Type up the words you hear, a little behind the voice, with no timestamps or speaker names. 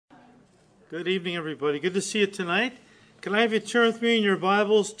Good evening, everybody. Good to see you tonight. Can I have you turn with me in your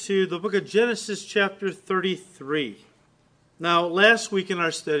Bibles to the book of Genesis chapter 33? Now, last week in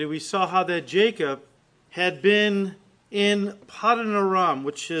our study, we saw how that Jacob had been in Paddan Aram,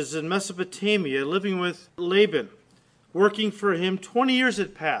 which is in Mesopotamia, living with Laban, working for him. 20 years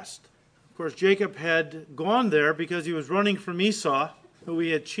had passed. Of course, Jacob had gone there because he was running from Esau, who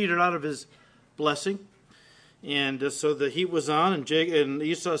he had cheated out of his blessing. And so the heat was on, and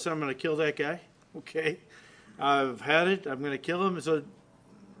Esau said, I'm going to kill that guy. Okay, I've had it. I'm going to kill him. And so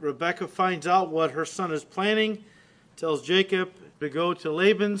Rebekah finds out what her son is planning, tells Jacob to go to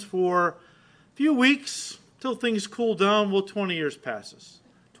Laban's for a few weeks till things cool down. Well, 20 years passes.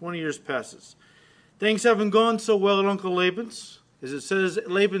 20 years passes. Things haven't gone so well at Uncle Laban's. As it says,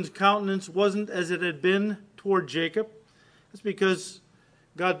 Laban's countenance wasn't as it had been toward Jacob. That's because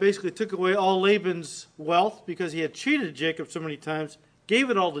God basically took away all Laban's wealth because he had cheated Jacob so many times, gave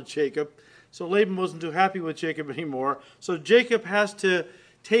it all to Jacob. So Laban wasn't too happy with Jacob anymore. So Jacob has to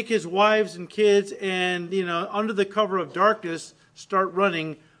take his wives and kids and, under the cover of darkness, start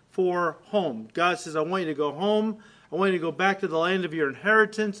running for home. God says, I want you to go home. I want you to go back to the land of your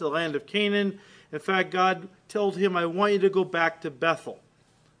inheritance, the land of Canaan. In fact, God told him, I want you to go back to Bethel.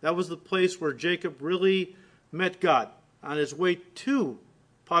 That was the place where Jacob really met God on his way to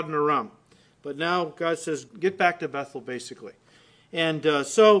Paddan Aram. But now God says, get back to Bethel, basically. And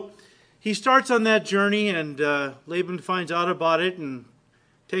so he starts on that journey, and Laban finds out about it and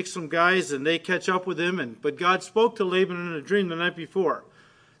takes some guys, and they catch up with him. But God spoke to Laban in a dream the night before.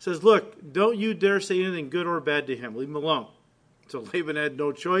 Says, look, don't you dare say anything good or bad to him. Leave him alone. So Laban had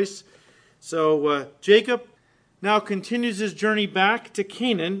no choice. So Jacob now continues his journey back to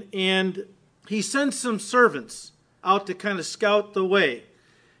Canaan, and he sends some servants out to kind of scout the way.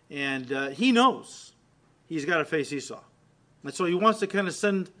 And he knows he's got to face Esau. And so he wants to kind of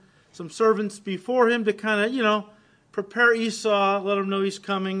send some servants before him to kind of, prepare Esau, let him know he's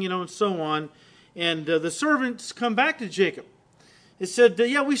coming, and so on. And the servants come back to Jacob. It said,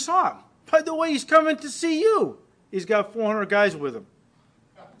 yeah, we saw him. By the way, he's coming to see you. He's got 400 guys with him.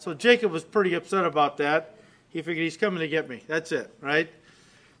 So Jacob was pretty upset about that. He figured he's coming to get me. That's it, right?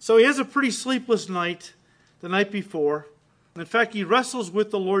 So he has a pretty sleepless night the night before. In fact, he wrestles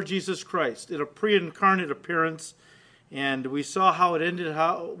with the Lord Jesus Christ in a pre-incarnate appearance. And we saw how it ended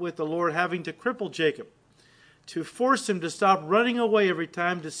with the Lord having to cripple Jacob, to force him to stop running away every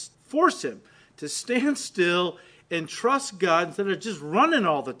time, to force him to stand still and trust God instead of just running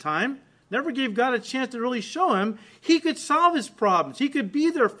all the time. Never gave God a chance to really show him he could solve his problems. He could be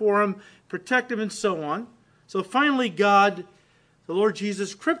there for him, protect him, and so on. So finally, God, the Lord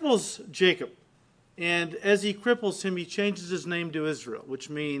Jesus, cripples Jacob. And as he cripples him, he changes his name to Israel, which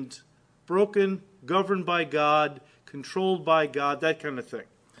means broken, governed by God, controlled by God, that kind of thing.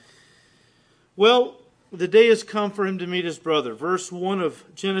 Well, the day has come for him to meet his brother. Verse 1 of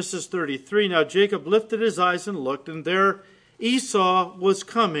Genesis 33, Now Jacob lifted his eyes and looked, and there Esau was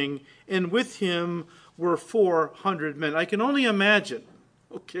coming, and with him were 400 men. I can only imagine,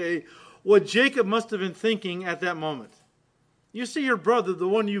 what Jacob must have been thinking at that moment. You see your brother, the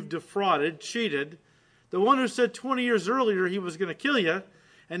one you've defrauded, cheated, the one who said 20 years earlier he was going to kill you,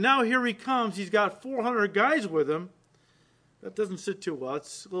 and now here he comes. He's got 400 guys with him. That doesn't sit too well.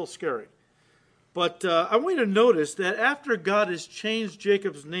 It's a little scary. But I want you to notice that after God has changed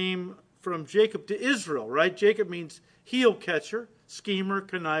Jacob's name from Jacob to Israel, right? Jacob means heel catcher, schemer,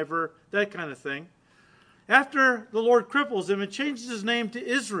 conniver, that kind of thing. After the Lord cripples him, it changes his name to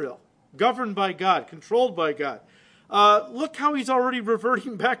Israel, governed by God, controlled by God. Look how he's already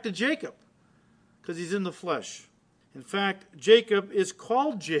reverting back to Jacob, because he's in the flesh. In fact, Jacob is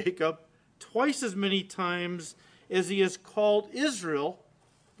called Jacob twice as many times as he is called Israel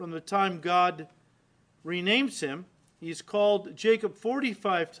from the time God renames him. He's called Jacob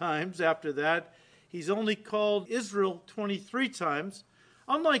 45 times after that. He's only called Israel 23 times.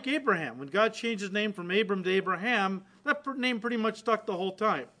 Unlike Abraham, when God changed his name from Abram to Abraham, that name pretty much stuck the whole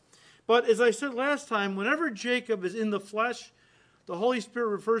time. But as I said last time, whenever Jacob is in the flesh, the Holy Spirit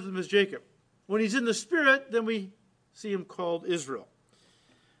refers to him as Jacob. When he's in the Spirit, then we see him called Israel.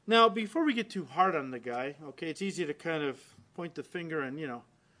 Now, before we get too hard on the guy, it's easy to kind of point the finger and,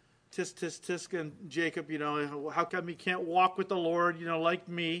 tisk, and Jacob, how come he can't walk with the Lord, like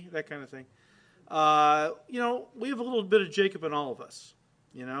me, that kind of thing. We have a little bit of Jacob in all of us,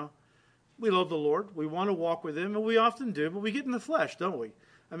 We love the Lord. We want to walk with him, and we often do, but we get in the flesh, don't we?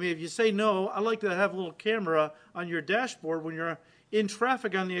 I mean, if you say no, I like to have a little camera on your dashboard when you're in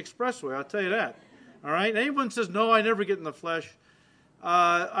traffic on the expressway, I'll tell you that. All right? Anyone says, no, I never get in the flesh,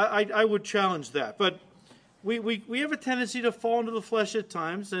 I would challenge that. But we have a tendency to fall into the flesh at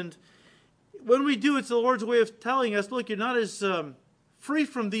times, and when we do, it's the Lord's way of telling us, look, you're not as free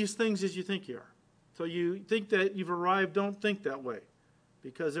from these things as you think you are. So you think that you've arrived, don't think that way,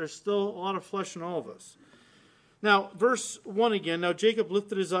 because there's still a lot of flesh in all of us. Now, verse 1 again. Now Jacob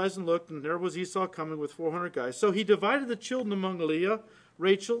lifted his eyes and looked, and there was Esau coming with 400 guys. So he divided the children among Leah,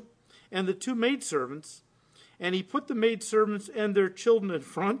 Rachel, and the 2 maidservants, and he put the maidservants and their children in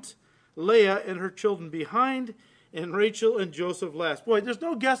front, Leah and her children behind, and Rachel and Joseph last. Boy, there's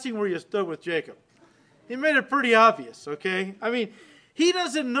no guessing where you stood with Jacob. He made it pretty obvious, okay? I mean, he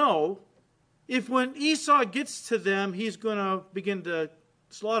doesn't know if when Esau gets to them, he's going to begin to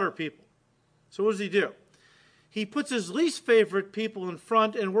slaughter people. So what does he do? He puts his least favorite people in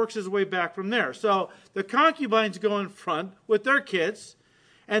front and works his way back from there. So the concubines go in front with their kids,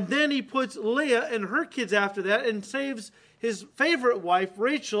 and then he puts Leah and her kids after that and saves his favorite wife,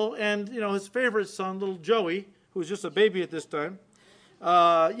 Rachel, and his favorite son, little Joey, who was just a baby at this time.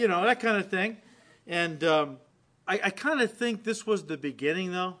 That kind of thing. And I kind of think this was the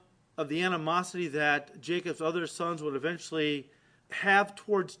beginning, though, of the animosity that Jacob's other sons would eventually have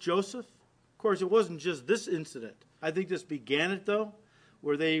towards Joseph. Of course, it wasn't just this incident. I think this began it, though,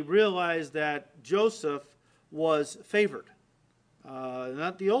 where they realized that Joseph was favored.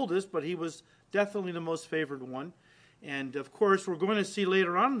 Not the oldest, but he was definitely the most favored one. And, of course, we're going to see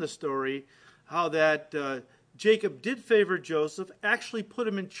later on in the story how that Jacob did favor Joseph, actually put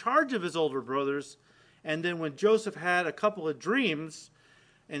him in charge of his older brothers, and then when Joseph had a couple of dreams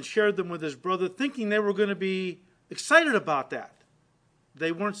and shared them with his brother, thinking they were going to be excited about that,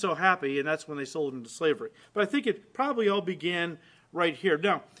 they weren't so happy, and that's when they sold him into slavery. But I think it probably all began right here.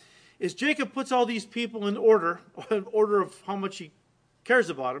 Now, as Jacob puts all these people in order of how much he cares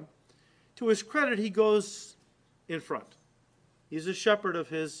about them, to his credit, he goes in front. He's a shepherd of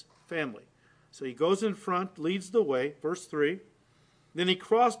his family. So he goes in front, leads the way, verse 3. Then he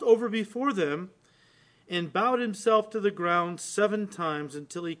crossed over before them and bowed himself to the ground 7 times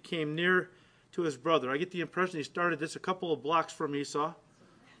until he came near to his brother. I get the impression he started this a couple of blocks from Esau.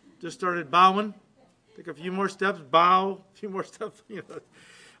 Just started bowing. Take a few more steps, bow, a few more steps.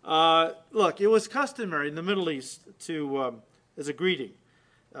 Look, it was customary in the Middle East to, as a greeting,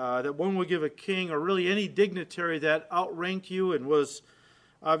 that one would give a king or really any dignitary that outranked you and was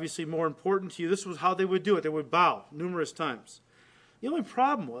obviously more important to you. This was how they would do it. They would bow numerous times. The only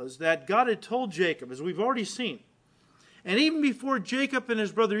problem was that God had told Jacob, as we've already seen, and even before Jacob and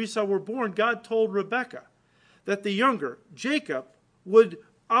his brother Esau were born, God told Rebekah that the younger, Jacob, would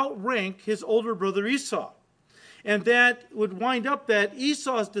outrank his older brother Esau. And that would wind up that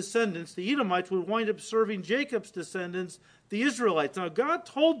Esau's descendants, the Edomites, would wind up serving Jacob's descendants, the Israelites. Now, God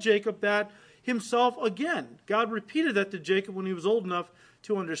told Jacob that himself again. God repeated that to Jacob when he was old enough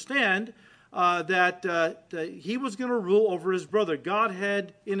to understand that he was going to rule over his brother. God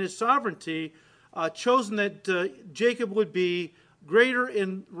had, in his sovereignty, chosen that Jacob would be greater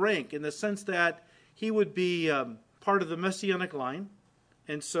in rank in the sense that he would be part of the Messianic line.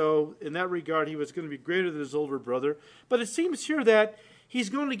 And so, in that regard, he was going to be greater than his older brother. But it seems here that he's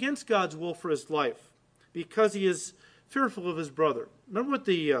going against God's will for his life because he is fearful of his brother. Remember what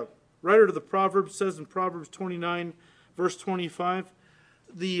the writer of the Proverbs says in Proverbs 29, verse 25?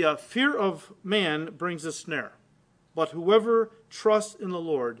 The fear of man brings a snare, but whoever trusts in the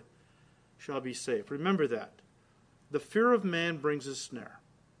Lord shall be safe. Remember that. The fear of man brings a snare.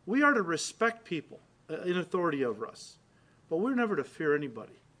 We are to respect people in authority over us, but we're never to fear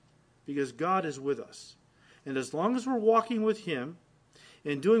anybody because God is with us. And as long as we're walking with him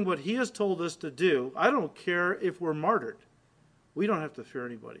and doing what he has told us to do, I don't care if we're martyred. We don't have to fear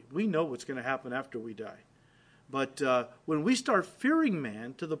anybody. We know what's going to happen after we die. But when we start fearing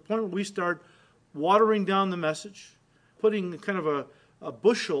man to the point where we start watering down the message, putting kind of a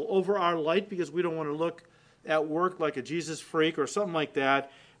bushel over our light because we don't want to look at work like a Jesus freak or something like that,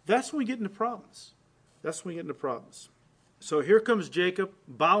 that's when we get into problems. That's when we get into problems. So here comes Jacob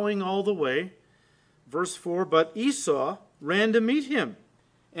bowing all the way. Verse 4, but Esau ran to meet him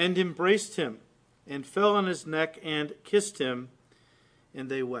and embraced him and fell on his neck and kissed him, and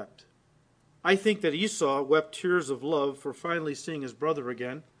they wept. I think that Esau wept tears of love for finally seeing his brother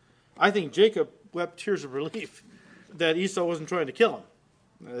again. I think Jacob wept tears of relief that Esau wasn't trying to kill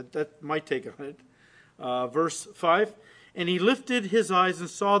him. That's my take on it. Verse 5, and he lifted his eyes and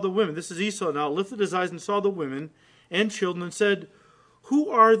saw the women. This is Esau now. Lifted his eyes and saw the women and children and said, who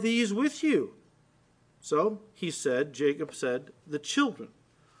are these with you? So he said, Jacob said, the children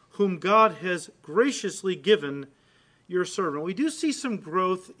whom God has graciously given your servant. We do see some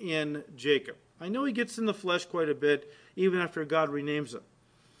growth in Jacob. I know he gets in the flesh quite a bit, even after God renames him.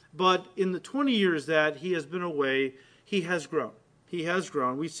 But in the 20 years that he has been away, he has grown. He has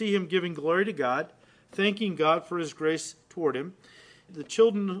grown. We see him giving glory to God, thanking God for his grace toward him. These are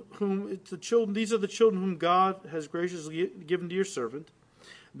the children whom God has graciously given to your servant.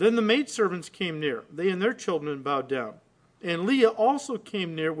 Then the maidservants came near, they and their children, and bowed down. And Leah also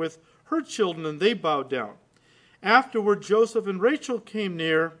came near with her children, and they bowed down. Afterward, Joseph and Rachel came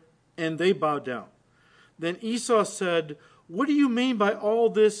near, and they bowed down. Then Esau said, "What do you mean by all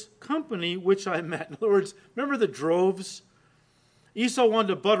this company which I met?" In other words, remember the droves? Jacob wanted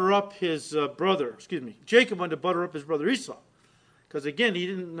to butter up his brother Esau. Because again, he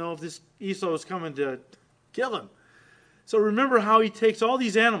didn't know if this Esau was coming to kill him. So remember how he takes all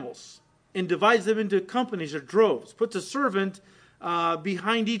these animals and divides them into companies or droves, puts a servant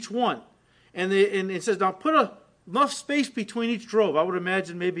behind each one. And it says, now put enough space between each drove. I would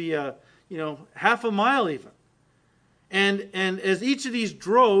imagine maybe half a mile even. And as each of these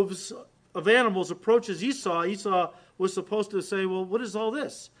droves of animals approaches Esau was supposed to say, well, what is all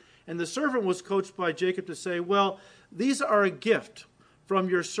this? And the servant was coached by Jacob to say, well, these are a gift from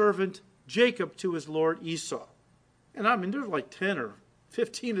your servant Jacob to his lord Esau. And I mean, there's like 10 or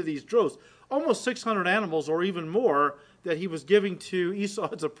 15 of these droves, almost 600 animals or even more that he was giving to Esau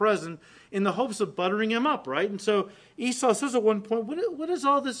as a present in the hopes of buttering him up, right? And so Esau says at one point, what is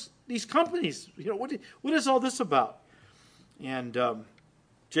all this, these companies? What is all this about? And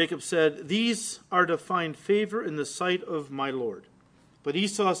Jacob said, these are to find favor in the sight of my Lord. But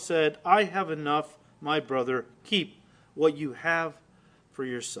Esau said, I have enough, my brother. Keep what you have for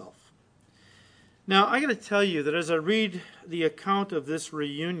yourself. Now, I got to tell you that as I read the account of this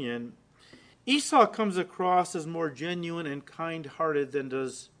reunion, Esau comes across as more genuine and kind-hearted than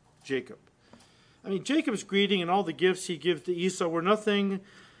does Jacob. I mean, Jacob's greeting and all the gifts he gives to Esau were nothing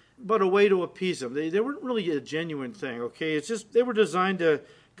but a way to appease him. They weren't really a genuine thing, okay? It's just they were designed to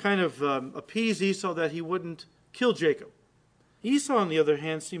kind of appease Esau that he wouldn't kill Jacob. Esau, on the other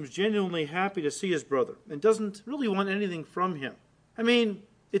hand, seems genuinely happy to see his brother and doesn't really want anything from him. I mean,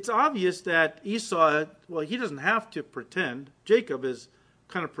 it's obvious that Esau, well, he doesn't have to pretend. Jacob is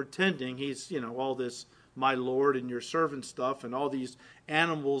kind of pretending he's, all this my lord and your servant stuff and all these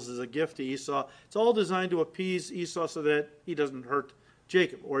animals as a gift to Esau. It's all designed to appease Esau so that he doesn't hurt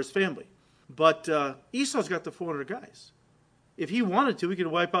Jacob or his family. But Esau's got the 400 guys. If he wanted to, he could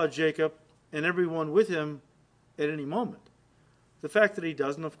wipe out Jacob and everyone with him at any moment. The fact that he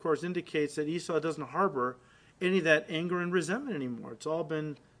doesn't, of course, indicates that Esau doesn't harbor any of that anger and resentment anymore. It's all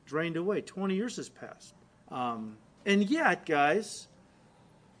been drained away. 20 years has passed. And yet, guys,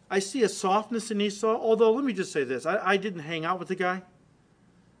 I see a softness in Esau. Although, let me just say this. I didn't hang out with the guy.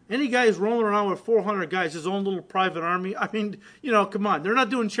 Any guy who's rolling around with 400 guys, his own little private army, I mean, come on. They're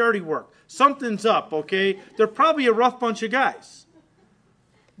not doing charity work. Something's up, okay? They're probably a rough bunch of guys.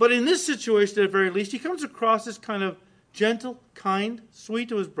 But in this situation, at the very least, he comes across as kind of gentle, kind, sweet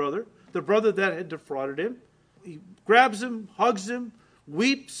to his brother, the brother that had defrauded him. He grabs him, hugs him,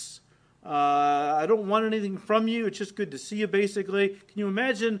 weeps. I don't want anything from you. It's just good to see you, basically. Can you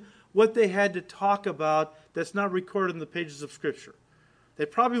imagine what they had to talk about that's not recorded in the pages of Scripture? They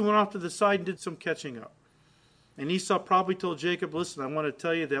probably went off to the side and did some catching up. And Esau probably told Jacob, listen, I want to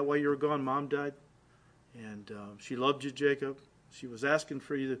tell you that while you were gone, Mom died. And she loved you, Jacob. She was asking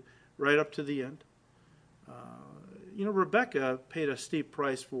for you right up to the end. Rebekah paid a steep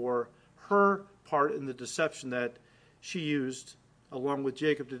price for her part in the deception that she used along with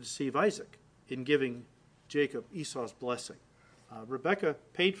Jacob to deceive Isaac in giving Jacob Esau's blessing. Rebekah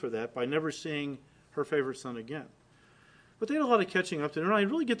paid for that by never seeing her favorite son again. But they had a lot of catching up to do. And I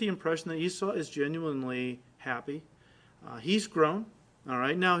really get the impression that Esau is genuinely happy. He's grown. All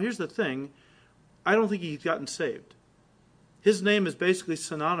right. Now, here's the thing. I don't think he's gotten saved. His name is basically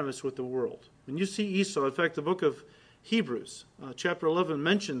synonymous with the world. When you see Esau, in fact, the book of Hebrews, chapter 11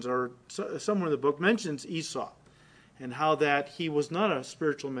 mentions, or somewhere in the book mentions Esau and how that he was not a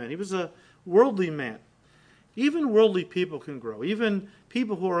spiritual man. He was a worldly man. Even worldly people can grow. Even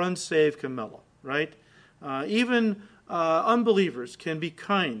people who are unsaved can mellow, right? Even unbelievers can be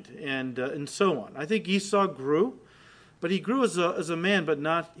kind and so on. I think Esau grew, but he grew as a man, but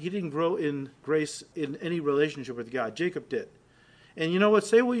he didn't grow in grace in any relationship with God. Jacob did. And you know what?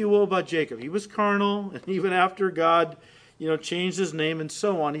 Say what you will about Jacob. He was carnal, and even after God, changed his name and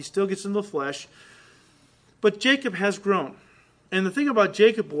so on, he still gets in the flesh. But Jacob has grown. And the thing about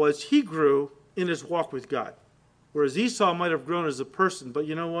Jacob was he grew in his walk with God. Whereas Esau might have grown as a person, but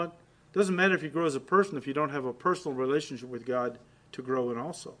you know what? It doesn't matter if you grow as a person if you don't have a personal relationship with God to grow in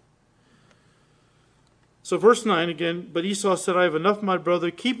also. So verse 9 again, but Esau said, I have enough, my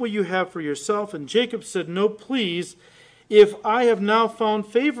brother. Keep what you have for yourself. And Jacob said, no, please, if I have now found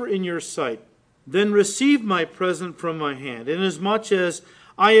favor in your sight. Then receive my present from my hand, inasmuch as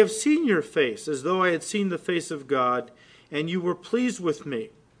I have seen your face, as though I had seen the face of God, and you were pleased with me.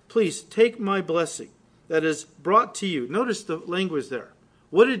 Please take my blessing that is brought to you. Notice the language there.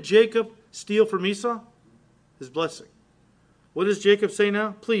 What did Jacob steal from Esau? His blessing. What does Jacob say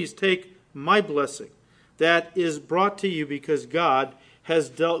now? Please take my blessing that is brought to you because God has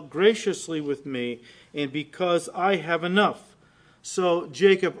dealt graciously with me and because I have enough. So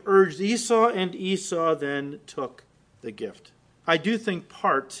Jacob urged Esau, and Esau then took the gift. I do think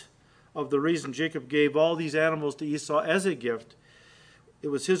part of the reason Jacob gave all these animals to Esau as a gift, it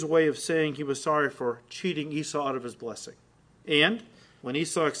was his way of saying he was sorry for cheating Esau out of his blessing. And when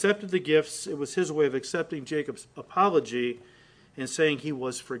Esau accepted the gifts, it was his way of accepting Jacob's apology and saying he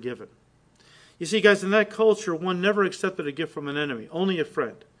was forgiven. You see, guys, in that culture, one never accepted a gift from an enemy, only a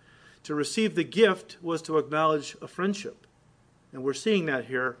friend. To receive the gift was to acknowledge a friendship. And we're seeing that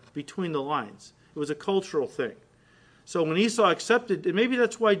here between the lines. It was a cultural thing. So when Esau accepted, and maybe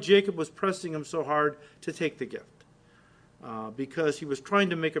that's why Jacob was pressing him so hard to take the gift, because he was trying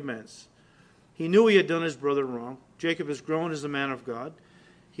to make amends. He knew he had done his brother wrong. Jacob has grown as a man of God.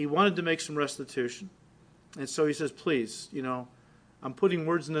 He wanted to make some restitution. And so he says, please, I'm putting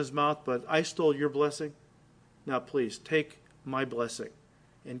words in his mouth, but I stole your blessing. Now, please, take my blessing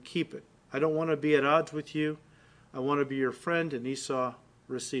and keep it. I don't want to be at odds with you. I want to be your friend. And Esau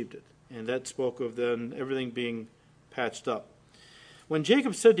received it. And that spoke of then everything being patched up. When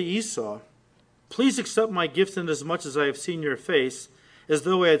Jacob said to Esau, please accept my gifts inasmuch as I have seen your face, as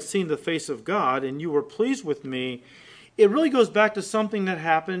though I had seen the face of God, and you were pleased with me, it really goes back to something that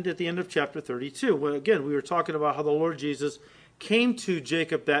happened at the end of chapter 32. Well, again, we were talking about how the Lord Jesus came to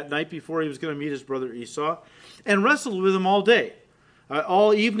Jacob that night before he was going to meet his brother Esau and wrestled with him all day,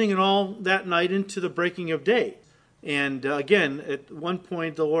 all evening and all that night into the breaking of day. And again, at one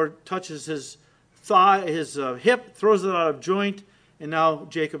point, the Lord touches his thigh, his hip, throws it out of joint, and now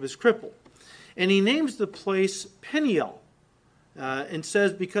Jacob is crippled. And he names the place Peniel and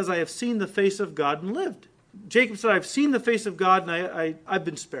says, because I have seen the face of God and lived. Jacob said, I've seen the face of God and I've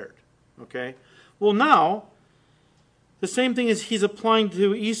been spared. Okay? Well, now, the same thing is he's applying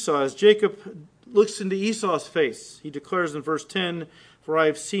to Esau. As Jacob looks into Esau's face, he declares in verse 10, for I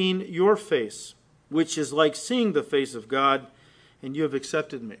have seen your face, which is like seeing the face of God, and you have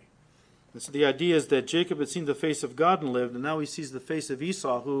accepted me. And so the idea is that Jacob had seen the face of God and lived, and now he sees the face of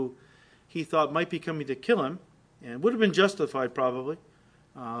Esau, who he thought might be coming to kill him, and would have been justified probably.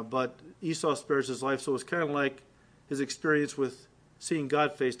 But Esau spares his life, so it's kind of like his experience with seeing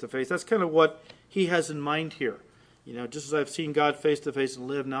God face to face. That's kind of what he has in mind here. Just as I've seen God face to face and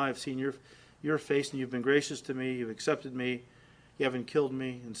live, now I've seen your face, and you've been gracious to me, you've accepted me, you haven't killed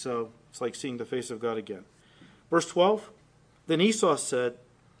me, and so it's like seeing the face of God again. Verse 12, then Esau said,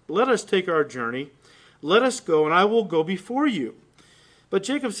 let us take our journey, let us go, and I will go before you. But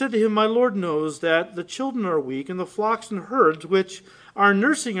Jacob said to him, my Lord knows that the children are weak, and the flocks and herds which are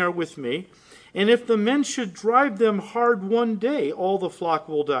nursing are with me. And if the men should drive them hard one day, all the flock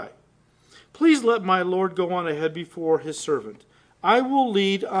will die. Please let my Lord go on ahead before his servant. I will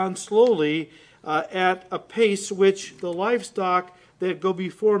lead on slowly at a pace which the livestock that go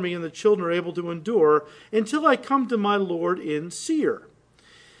before me and the children are able to endure, until I come to my Lord in Seir.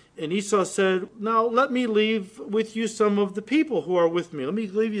 And Esau said, now let me leave with you some of the people who are with me. Let me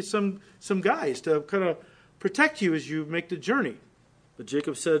leave you some guys to kind of protect you as you make the journey. But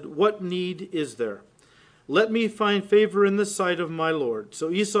Jacob said, what need is there? Let me find favor in the sight of my Lord. So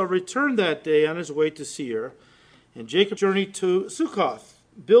Esau returned that day on his way to Seir. And Jacob journeyed to Succoth,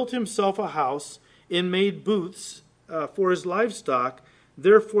 built himself a house, and made booths for his livestock.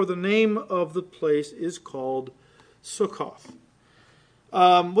 Therefore the name of the place is called Succoth.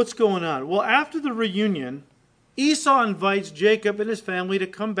 What's going on? Well, after the reunion, Esau invites Jacob and his family to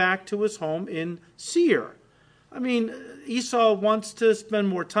come back to his home in Seir. I mean, Esau wants to spend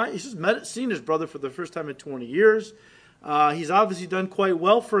more time. He's just seen his brother for the first time in 20 years. He's obviously done quite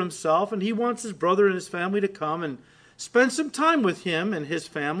well for himself, and he wants his brother and his family to come and spend some time with him and his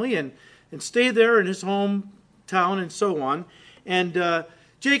family and stay there in his hometown and so on. And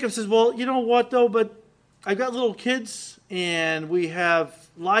Jacob says, well, you know what, though, but I've got little kids, and we have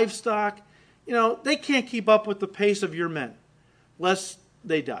livestock. They can't keep up with the pace of your men, lest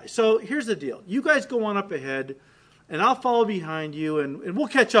they die. So here's the deal. You guys go on up ahead, and I'll follow behind you, and we'll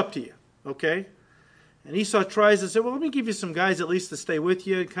catch up to you, okay? And Esau tries to say, well, let me give you some guys at least to stay with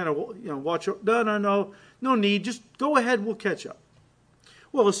you and kind of, watch. No need. Just go ahead. We'll catch up.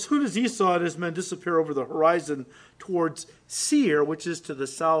 Well, as soon as Esau and his men disappear over the horizon towards Seir, which is to the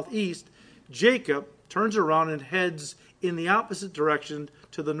southeast, Jacob turns around and heads in the opposite direction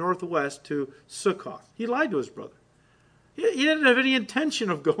to the northwest to Sukkoth. He lied to his brother. He didn't have any intention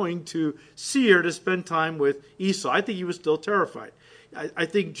of going to Seir to spend time with Esau. I think he was still terrified. I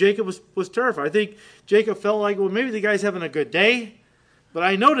think Jacob was terrified. I think Jacob felt like, well, maybe the guy's having a good day, but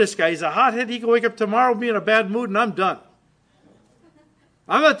I know this guy. He's a hothead. He can wake up tomorrow, be in a bad mood, and I'm done.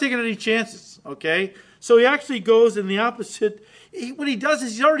 I'm not taking any chances, okay? So he actually goes in the opposite. What he does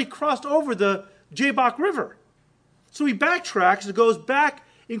is he's already crossed over the Jabbok River. So he backtracks and goes back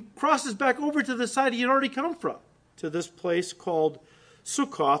and crosses back over to the side he had already come from, to this place called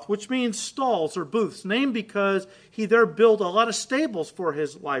Sukkoth, which means stalls or booths, named because he there built a lot of stables for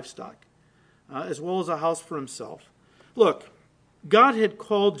his livestock, as well as a house for himself. Look, God had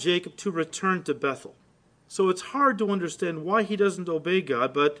called Jacob to return to Bethel. So it's hard to understand why he doesn't obey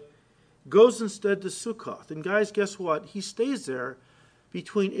God, but goes instead to Sukkoth. And guys, guess what? He stays there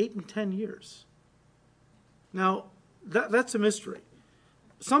between 8 and 10 years. Now, that's a mystery.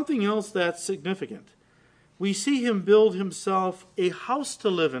 Something else that's significant. We see him build himself a house to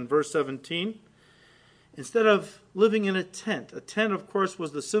live in, verse 17, instead of living in a tent. A tent, of course,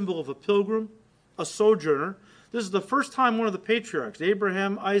 was the symbol of a pilgrim, a sojourner. This is the first time one of the patriarchs,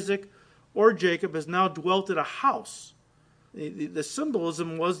 Abraham, Isaac, or Jacob, has now dwelt in a house. The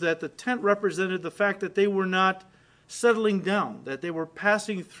symbolism was that the tent represented the fact that they were not settling down, that they were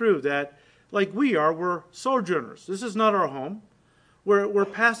passing through, that, like we are, we're sojourners. This is not our home. We're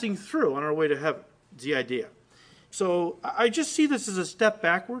passing through on our way to heaven. It's the idea. So I just see this as a step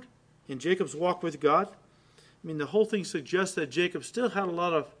backward in Jacob's walk with God. I mean, the whole thing suggests that Jacob still had a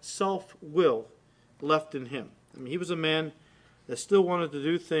lot of self-will left in him. I mean, he was a man that still wanted to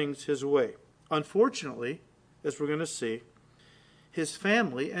do things his way. Unfortunately, as we're going to see, his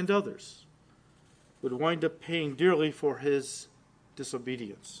family and others would wind up paying dearly for his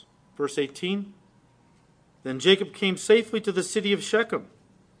disobedience. Verse 18, then Jacob came safely to the city of Shechem,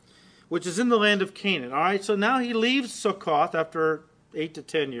 which is in the land of Canaan. All right, so now he leaves Sukkoth after 8 to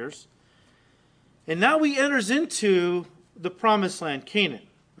 10 years. And now he enters into the promised land, Canaan.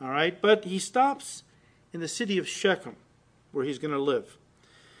 All right, but he stops in the city of Shechem, where he's going to live.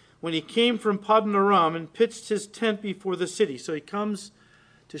 When he came from Paddan Aram and pitched his tent before the city. So he comes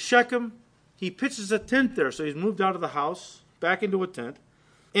to Shechem. He pitches a tent there. So he's moved out of the house, back into a tent.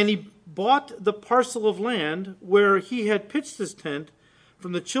 And he bought the parcel of land where he had pitched his tent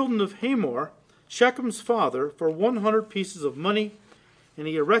from the children of Hamor, Shechem's father, for 100 pieces of money. And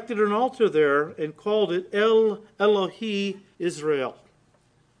he erected an altar there and called it El Elohi Israel.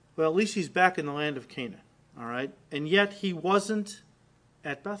 Well, at least he's back in the land of Canaan. All right. And yet he wasn't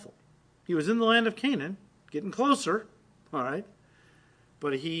at Bethel. He was in the land of Canaan, getting closer. All right.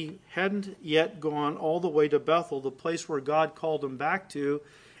 But he hadn't yet gone all the way to Bethel, the place where God called him back to.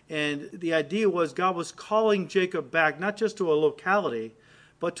 And the idea was God was calling Jacob back, not just to a locality,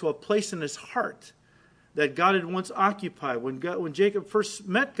 but to a place in his heart that God had once occupied. When Jacob first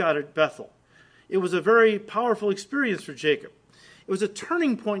met God at Bethel, it was a very powerful experience for Jacob. It was a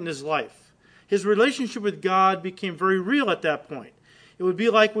turning point in his life. His relationship with God became very real at that point. It would be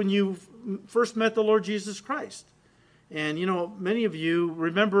like when you first met the Lord Jesus Christ. And, many of you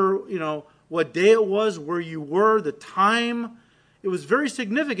remember, what day it was, where you were, the time. It was very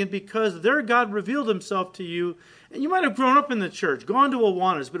significant because there God revealed himself to you. And you might have grown up in the church, gone to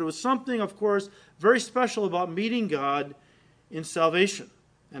Awanas, but it was something, of course, very special about meeting God in salvation.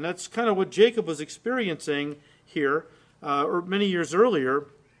 And that's kind of what Jacob was experiencing here, or many years earlier.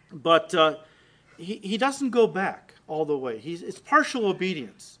 But he doesn't go back all the way. It's partial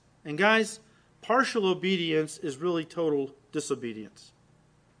obedience. And guys, partial obedience is really total disobedience.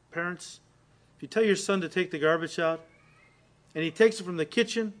 Parents, if you tell your son to take the garbage out, and he takes it from the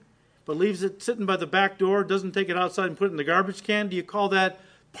kitchen, but leaves it sitting by the back door, doesn't take it outside and put it in the garbage can, do you call that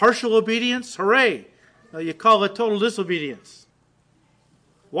partial obedience? Hooray! No, you call it total disobedience.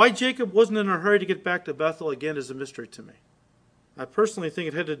 Why Jacob wasn't in a hurry to get back to Bethel, again, is a mystery to me. I personally think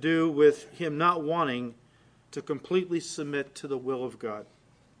it had to do with him not wanting to completely submit to the will of God.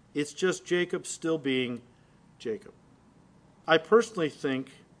 It's just Jacob still being Jacob. I personally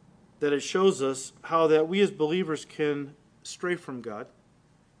think that it shows us how that we as believers can stray from God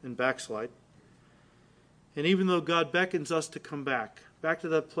and backslide. And even though God beckons us to come back to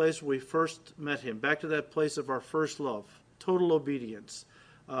that place where we first met him, back to that place of our first love, total obedience,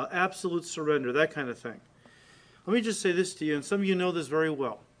 absolute surrender, that kind of thing. Let me just say this to you, and some of you know this very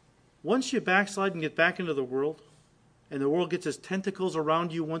well. Once you backslide and get back into the world, and the world gets its tentacles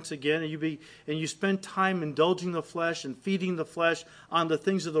around you once again, and you spend time indulging the flesh and feeding the flesh on the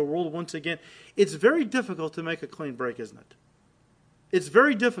things of the world once again, it's very difficult to make a clean break, isn't it? It's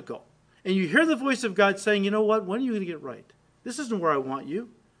very difficult. And you hear the voice of God saying, you know what? When are you going to get right? This isn't where I want you.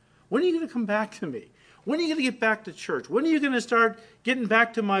 When are you going to come back to me? When are you going to get back to church? When are you going to start getting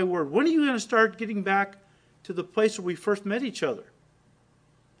back to my word? When are you going to start getting back to the place where we first met each other?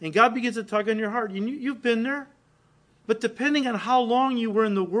 And God begins to tug on your heart. You've been there. But depending on how long you were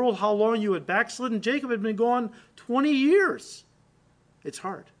in the world, how long you had backslidden, Jacob had been gone 20 years. It's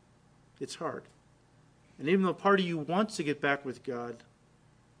hard. It's hard. And even though part of you wants to get back with God,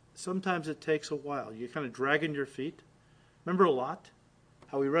 sometimes it takes a while. You're kind of dragging your feet. Remember Lot?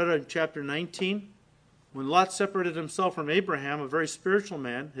 How we read in chapter 19? When Lot separated himself from Abraham, a very spiritual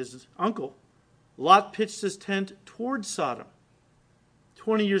man, his uncle, Lot pitched his tent towards Sodom.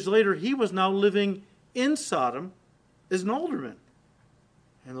 20 years later, he was now living in Sodom as an alderman.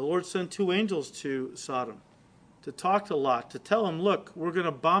 And the Lord sent 2 angels to Sodom to talk to Lot, to tell him, look, we're going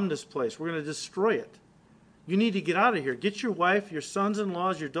to bomb this place. We're going to destroy it. You need to get out of here. Get your wife, your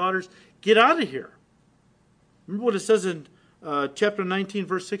sons-in-laws, your daughters. Get out of here. Remember what it says in chapter 19,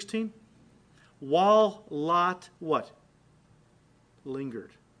 verse 16? While Lot, what?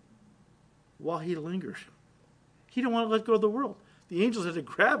 Lingered. While he lingered. He didn't want to let go of the world. The angels had to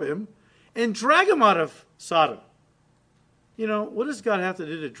grab him and drag him out of Sodom. You know, what does God have to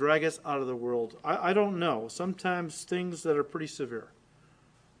do to drag us out of the world? I don't know. Sometimes things that are pretty severe.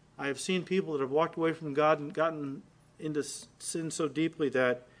 I have seen people that have walked away from God and gotten into sin so deeply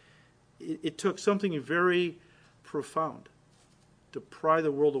that it took something very profound to pry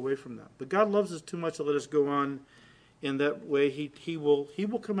the world away from them. But God loves us too much to let us go on in that way. He will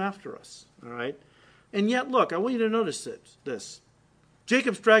come after us. All right? And yet, look, I want you to notice this.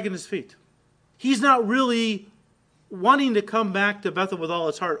 Jacob's dragging his feet. He's not really wanting to come back to Bethel with all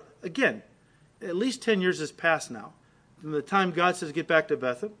his heart. Again, at least 10 years has passed now. From the time God says get back to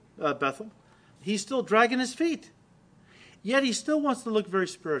Bethel, he's still dragging his feet. Yet he still wants to look very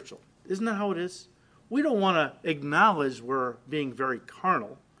spiritual. Isn't that how it is? We don't want to acknowledge we're being very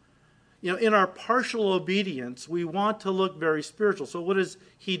carnal. You know, in our partial obedience, we want to look very spiritual. So what does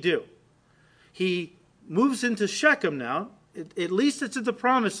he do? He moves into Shechem now. At least it's in the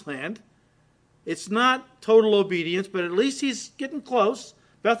promised land. It's not total obedience, but at least he's getting close.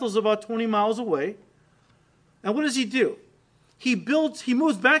 Bethel's about 20 miles away. And what does he do? He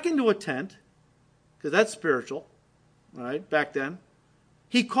moves back into a tent, because that's spiritual, all right, back then.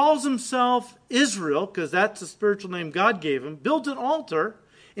 He calls himself Israel, because that's the spiritual name God gave him, builds an altar,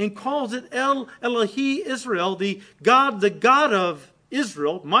 and calls it El Elohi Israel, the God of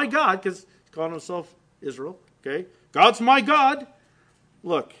Israel, my God, because he's calling himself Israel, okay? God's my God.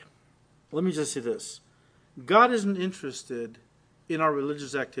 Look, let me just say this. God isn't interested in our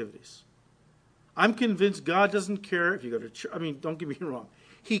religious activities. I'm convinced God doesn't care if you go to church. I mean, don't get me wrong.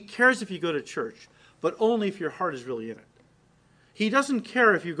 He cares if you go to church, but only if your heart is really in it. He doesn't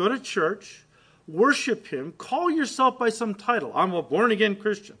care if you go to church, worship him, call yourself by some title. I'm a born-again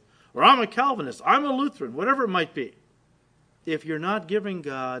Christian, or I'm a Calvinist, I'm a Lutheran, whatever it might be. If you're not giving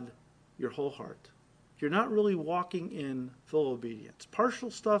God your whole heart, you're not really walking in full obedience. Partial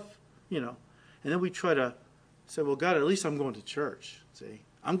stuff, you know, and then we try to say, well, God, at least I'm going to church. See,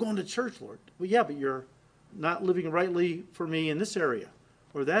 I'm going to church, Lord. Well, yeah, but you're not living rightly for me in this area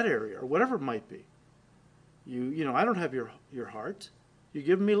or that area or whatever it might be. You know, I don't have your heart. You're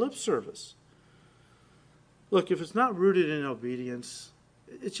giving me lip service. Look, if it's not rooted in obedience,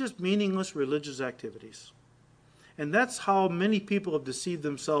 it's just meaningless religious activities. And that's how many people have deceived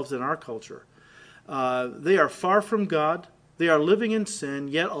themselves in our culture. They are far from God. They are living in sin,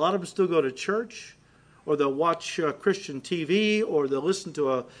 yet a lot of them still go to church, or they'll watch Christian TV, or they'll listen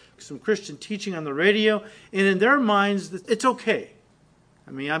to some Christian teaching on the radio, and in their minds, it's okay.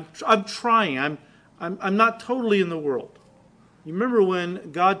 I mean, I'm trying. I'm not totally in the world. You remember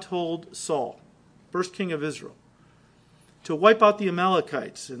when God told Saul, first king of Israel, to wipe out the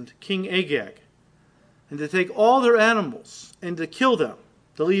Amalekites and King Agag, and to take all their animals and to kill them,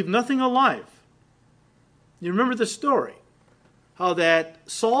 to leave nothing alive. You remember the story, how that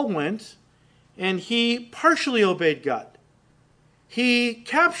Saul went and he partially obeyed God. He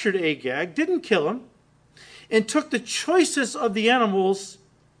captured Agag, didn't kill him, and took the choicest of the animals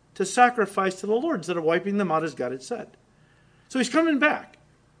to sacrifice to the Lord instead of wiping them out as God had said. So he's coming back.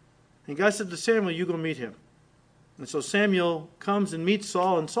 And God said to Samuel, you go meet him. And so Samuel comes and meets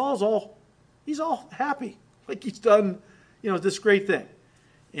Saul, and he's all happy, like he's done, this great thing.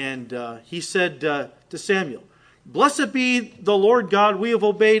 And he said to Samuel, blessed be the Lord God, we have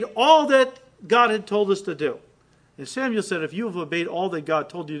obeyed all that God had told us to do. And Samuel said, if you have obeyed all that God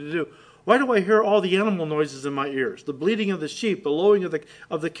told you to do, why do I hear all the animal noises in my ears? The bleating of the sheep, the lowing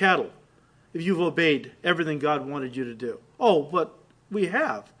of the cattle, if you've obeyed everything God wanted you to do. Oh, but we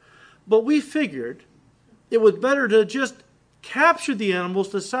have. But we figured it was better to just capture the animals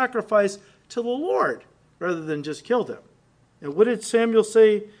to sacrifice to the Lord rather than just kill them. And what did Samuel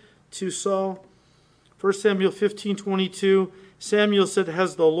say to Saul? 1 Samuel 15:22, Samuel said,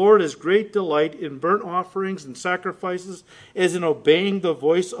 "Has the Lord as great delight in burnt offerings and sacrifices as in obeying the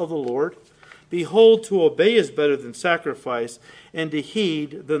voice of the Lord? Behold, to obey is better than sacrifice, and to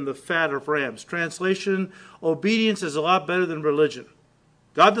heed than the fat of rams." Translation, obedience is a lot better than religion.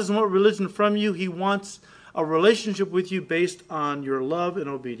 God doesn't want religion from you. He wants a relationship with you based on your love and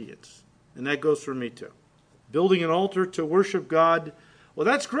obedience. And that goes for me too. Building an altar to worship God, well,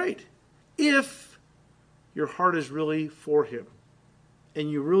 that's great if your heart is really for Him and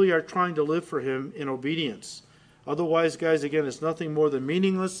you really are trying to live for Him in obedience. Otherwise, guys, again, it's nothing more than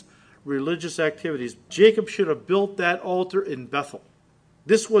meaningless religious activities. Jacob should have built that altar in Bethel.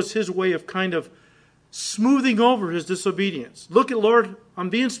 This was his way of kind of smoothing over his disobedience. Look at, Lord, I'm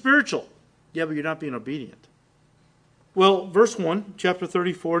being spiritual. Yeah, but you're not being obedient. Well, verse 1, chapter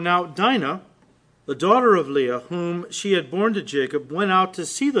 34, now Dinah, the daughter of Leah, whom she had borne to Jacob, went out to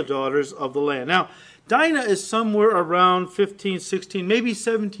see the daughters of the land. Now, Dinah is somewhere around 15, 16, maybe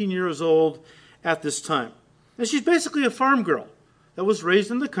 17 years old at this time. And she's basically a farm girl that was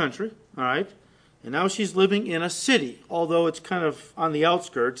raised in the country, all right? And now she's living in a city, although it's kind of on the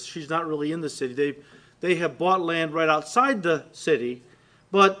outskirts. She's not really in the city. They have bought land right outside the city,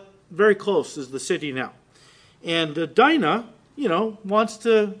 but very close is the city now. And Dinah, wants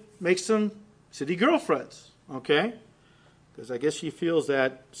to make some city girlfriends, okay? Because I guess she feels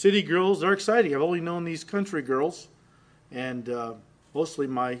that city girls are exciting. I've only known these country girls, and mostly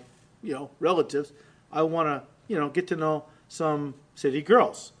my, relatives. I want to, get to know some city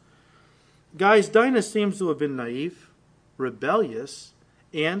girls. Guys, Dinah seems to have been naive, rebellious,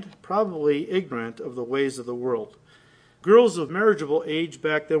 and probably ignorant of the ways of the world. Girls of marriageable age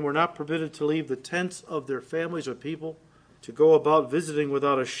back then were not permitted to leave the tents of their families or people to go about visiting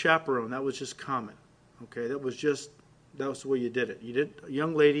without a chaperone. That was just common. Okay, that was the way you did it. A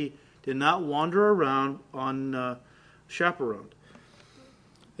young lady did not wander around unchaperoned.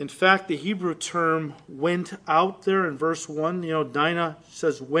 In fact, the Hebrew term went out there in verse 1, Dinah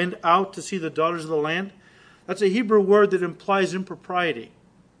says went out to see the daughters of the land. That's a Hebrew word that implies impropriety.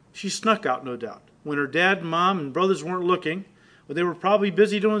 She snuck out, no doubt. When her dad, mom, and brothers weren't looking, when they were probably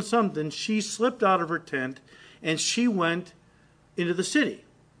busy doing something, she slipped out of her tent and she went into the city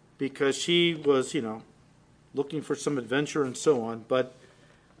because she was, looking for some adventure and so on. But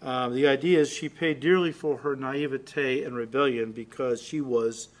the idea is she paid dearly for her naivete and rebellion because she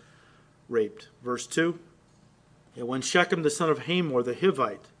was raped. Verse 2, and when Shechem, the son of Hamor, the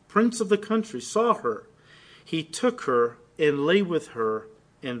Hivite, prince of the country, saw her, he took her and lay with her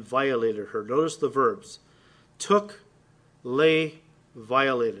and violated her. Notice the verbs. Took, lay,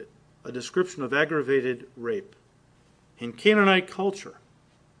 violated. A description of aggravated rape. In Canaanite culture,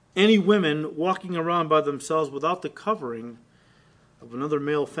 any women walking around by themselves without the covering of another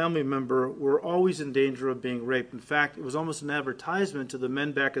male family member were always in danger of being raped. In fact, it was almost an advertisement to the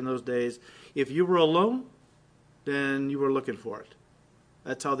men back in those days. If you were alone, then you were looking for it.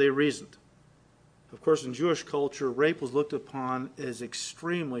 That's how they reasoned. Of course, in Jewish culture, rape was looked upon as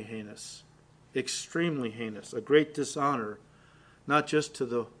extremely heinous, a great dishonor, not just to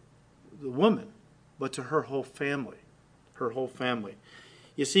the woman, but to her whole family.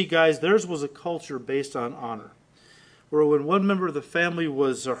 You see, guys, theirs was a culture based on honor, where when one member of the family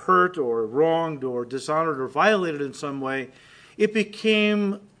was hurt or wronged or dishonored or violated in some way, it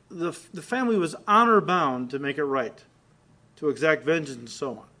became the family was honor-bound to make it right, to exact vengeance and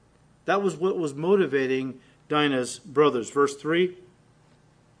so on. That was what was motivating Dinah's brothers. Verse 3,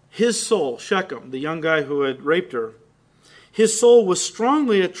 his soul, Shechem, the young guy who had raped her, his soul was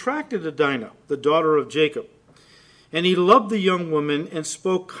strongly attracted to Dinah, the daughter of Jacob. And he loved the young woman and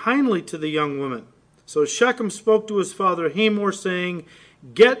spoke kindly to the young woman. So Shechem spoke to his father Hamor, saying,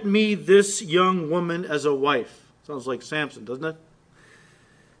 get me this young woman as a wife. Sounds like Samson, doesn't it?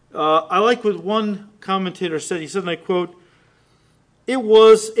 I like what one commentator said. He said, and I quote, it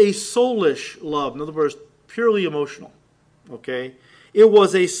was a soulish love. In other words, purely emotional. Okay? It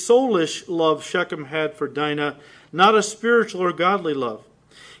was a soulish love Shechem had for Dinah, not a spiritual or godly love.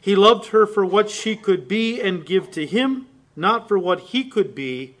 He loved her for what she could be and give to him, not for what he could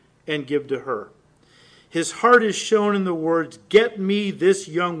be and give to her. His heart is shown in the words, get me this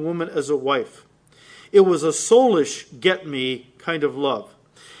young woman as a wife. It was a soulish get me kind of love.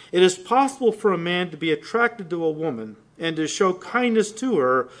 It is possible for a man to be attracted to a woman and to show kindness to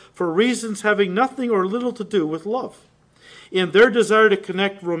her for reasons having nothing or little to do with love. In their desire to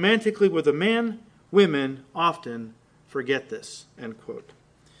connect romantically with a man, women often forget this. End quote.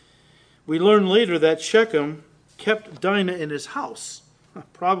 We learn later that Shechem kept Dinah in his house,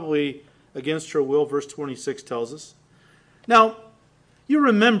 probably against her will, verse 26 tells us. Now, you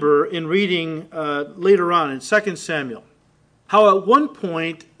remember in reading later on in 2 Samuel, how at one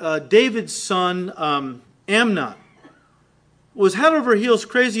point David's son Amnon was head over heels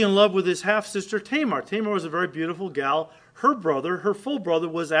crazy in love with his half-sister Tamar. Tamar was a very beautiful gal. Her brother, her full brother,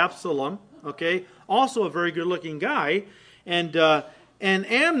 was Absalom, okay, also a very good-looking guy. And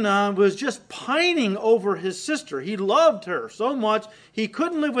Amnon was just pining over his sister. He loved her so much, he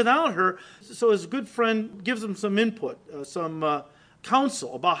couldn't live without her. So his good friend gives him some input, some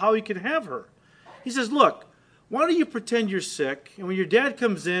counsel about how he can have her. He says, look, why don't you pretend you're sick, and when your dad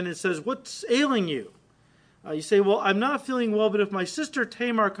comes in and says, what's ailing you? You say, well, I'm not feeling well, but if my sister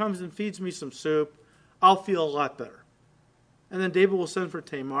Tamar comes and feeds me some soup, I'll feel a lot better. And then David will send for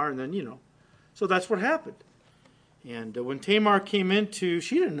Tamar, and then, So that's what happened. And when Tamar came she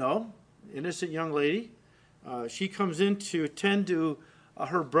didn't know, innocent young lady, she comes in to tend to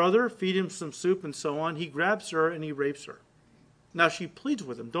her brother, feed him some soup and so on. He grabs her and he rapes her. Now she pleads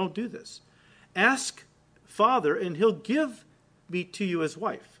with him, don't do this. Ask Father and he'll give me to you as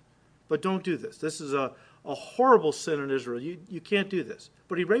wife. But don't do this. This is a horrible sin in Israel. You can't do this.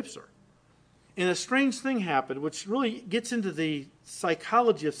 But he rapes her. And a strange thing happened, which really gets into the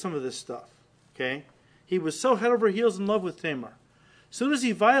psychology of some of this stuff. Okay? He was so head over heels in love with Tamar. As soon as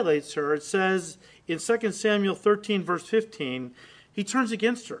he violates her, it says in 2 Samuel 13, verse 15, he turns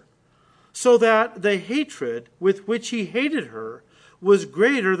against her, so that the hatred with which he hated her was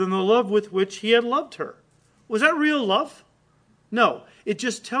greater than the love with which he had loved her. Was that real love? No. It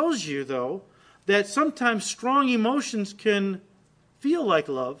just tells you, though, that sometimes strong emotions can feel like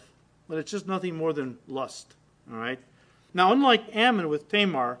love, but it's just nothing more than lust. All right? Now, unlike Ammon with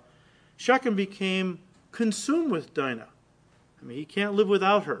Tamar, Shechem became consumed with Dinah. He can't live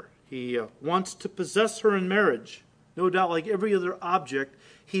without her. He wants to possess her in marriage. No doubt, like every other object,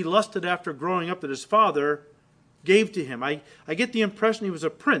 he lusted after growing up that his father gave to him. I get the impression he was a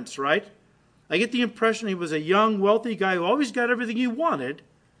prince, right? I get the impression he was a young, wealthy guy who always got everything he wanted.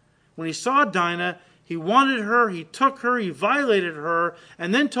 When he saw Dinah, he wanted her, he took her, he violated her,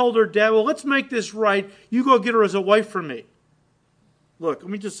 and then told her dad, well, let's make this right. You go get her as a wife for me. Look, let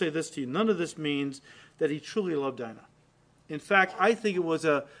me just say this to you. None of this means that he truly loved Dinah. In fact, I think it was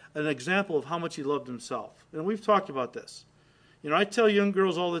an example of how much he loved himself. And we've talked about this. I tell young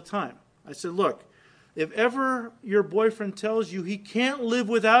girls all the time. I said, look, if ever your boyfriend tells you he can't live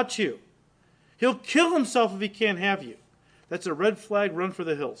without you, he'll kill himself if he can't have you. That's a red flag, run for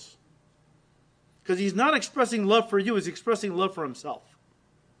the hills. Because he's not expressing love for you, he's expressing love for himself.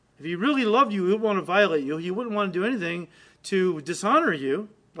 If he really loved you, he wouldn't want to violate you. He wouldn't want to do anything to dishonor you,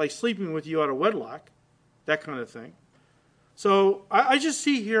 like sleeping with you out of wedlock, that kind of thing. So I just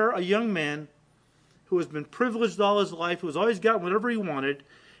see here a young man who has been privileged all his life, who has always gotten whatever he wanted,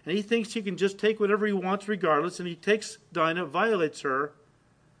 and he thinks he can just take whatever he wants regardless, and he takes Dinah, violates her,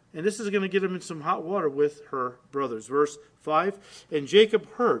 and this is going to get him in some hot water with her brothers. Verse 5, and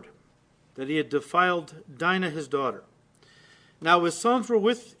Jacob heard that he had defiled Dinah his daughter. Now his sons were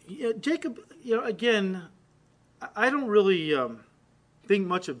with Jacob. Again, I don't really think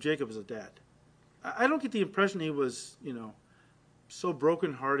much of Jacob as a dad. I don't get the impression he was, so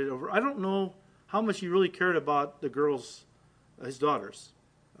brokenhearted over. I don't know how much he really cared about the girls, his daughters.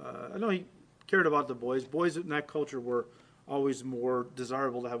 I know he cared about the boys. Boys in that culture were always more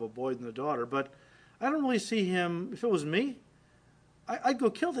desirable to have a boy than a daughter. But I don't really see him. If it was me, I'd go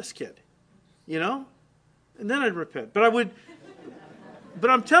kill this kid, and then I'd repent. But I would. But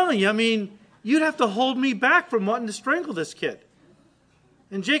I'm telling you, you'd have to hold me back from wanting to strangle this kid.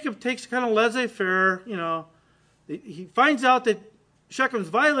 And Jacob takes kind of laissez-faire, He finds out that Shechem's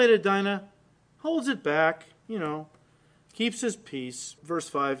violated Dinah, holds it back, keeps his peace. Verse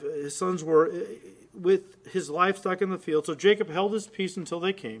 5, his sons were with his livestock in the field, so Jacob held his peace until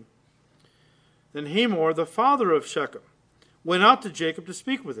they came. Then Hamor, the father of Shechem, went out to Jacob to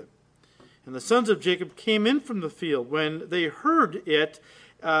speak with him. And the sons of Jacob came in from the field when they heard it,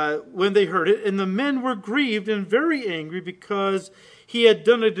 and the men were grieved and very angry because he had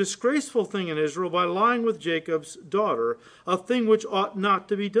done a disgraceful thing in Israel by lying with Jacob's daughter, a thing which ought not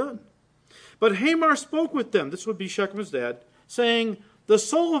to be done. But Hamor spoke with them, this would be Shechem's dad, saying, the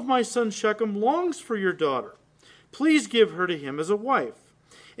soul of my son Shechem longs for your daughter. Please give her to him as a wife,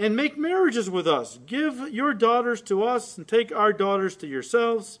 and make marriages with us. Give your daughters to us, and take our daughters to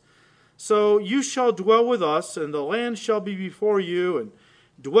yourselves. So you shall dwell with us, and the land shall be before you, and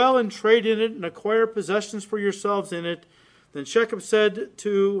dwell and trade in it, and acquire possessions for yourselves in it. Then Shechem said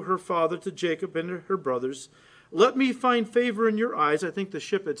to her father, to Jacob and her brothers, Let me find favor in your eyes. I think the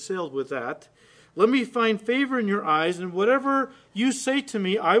ship had sailed with that. Let me find favor in your eyes, and whatever you say to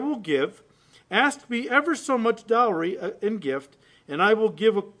me, I will give. Ask me ever so much dowry in gift, and I will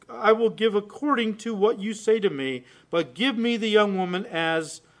give according to what you say to me. But give me the young woman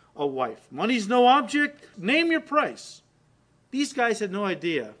as a wife. Money's no object. Name your price. These guys had no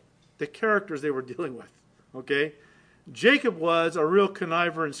idea the characters they were dealing with. Okay, Jacob was a real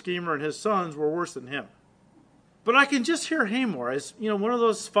conniver and schemer, and his sons were worse than him. But I can just hear Hamor as, one of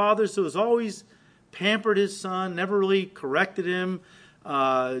those fathers who was always pampered his son, never really corrected him,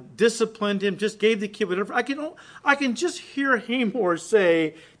 disciplined him, just gave the kid whatever. I can just hear Hamor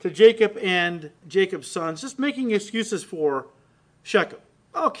say to Jacob and Jacob's sons, just making excuses for Shechem.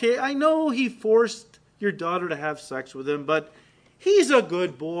 Okay, I know he forced your daughter to have sex with him, but he's a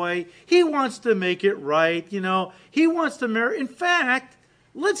good boy. He wants to make it right, He wants to marry. In fact,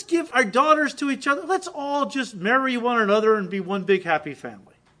 let's give our daughters to each other. Let's all just marry one another and be one big happy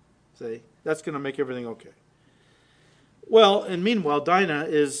family. See? That's going to make everything okay. Well, and meanwhile, Dinah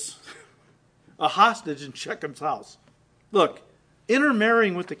is a hostage in Shechem's house. Look,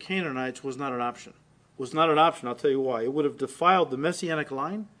 intermarrying with the Canaanites was not an option. I'll tell you why. It would have defiled the Messianic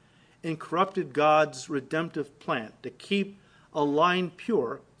line and corrupted God's redemptive plan to keep a line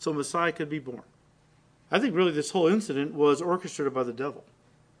pure so Messiah could be born. I think really this whole incident was orchestrated by the devil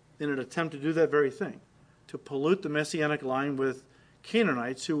in an attempt to do that very thing, to pollute the Messianic line with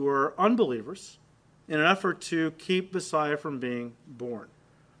Canaanites who were unbelievers in an effort to keep Messiah from being born.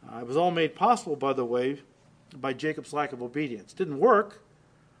 It was all made possible, by the way, by Jacob's lack of obedience. It didn't work,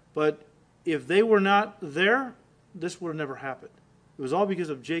 but if they were not there, this would have never happened. It was all because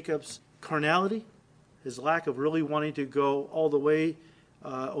of Jacob's carnality, his lack of really wanting to go all the way,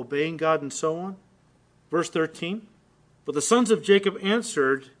 obeying God and so on. Verse 13, but the sons of Jacob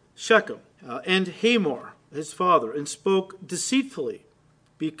answered Shechem and Hamor, his father, and spoke deceitfully,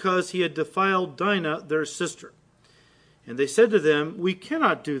 because he had defiled Dinah, their sister. And they said to them, we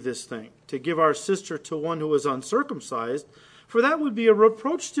cannot do this thing, to give our sister to one who is uncircumcised, for that would be a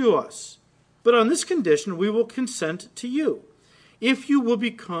reproach to us. But on this condition we will consent to you, if you will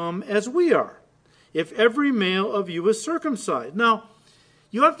become as we are, if every male of you is circumcised. Now,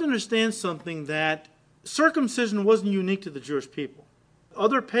 you have to understand something, that circumcision wasn't unique to the Jewish people.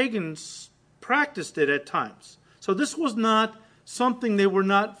 Other pagans practiced it at times. So this was not something they were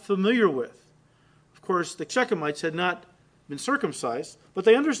not familiar with. Of course, the Shechemites had not been circumcised, but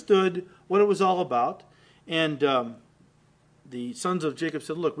they understood what it was all about. And the sons of Jacob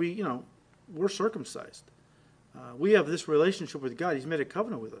said, look, we're circumcised. We have this relationship with God. He's made a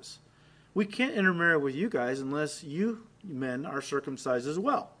covenant with us. We can't intermarry with you guys unless you men are circumcised as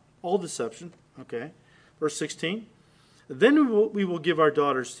well. All deception. Okay. Verse 16. Then we will give our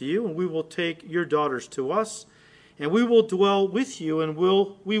daughters to you, and we will take your daughters to us, and we will dwell with you, and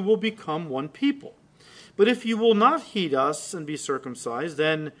we will become one people. But if you will not heed us and be circumcised,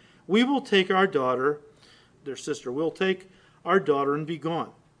 then we will take our daughter, their sister, will take our daughter and be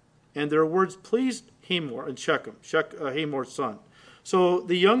gone. And their words pleased Hamor and Shechem, Hamor's son. So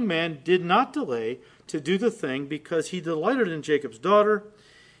the young man did not delay to do the thing, because he delighted in Jacob's daughter.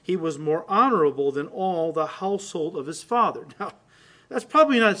 He was more honorable than all the household of his father. Now, that's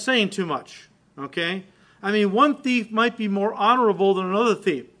probably not saying too much, okay? I mean, one thief might be more honorable than another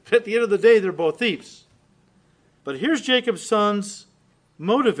thief. At the end of the day, they're both thieves. But here's Jacob's sons,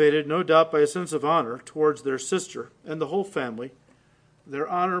 motivated, no doubt, by a sense of honor towards their sister and the whole family. They're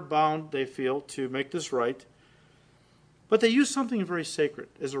honor-bound, they feel, to make this right. But they use something very sacred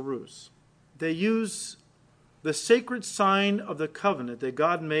as a ruse. They use the sacred sign of the covenant that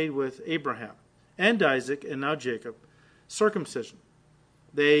God made with Abraham and Isaac and now Jacob, circumcision.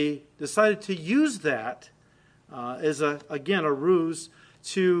 They decided to use that as, a ruse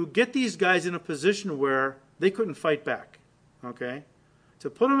to get these guys in a position where they couldn't fight back, okay? To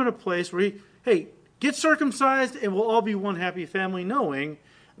put them in a place where, get circumcised and we'll all be one happy family, knowing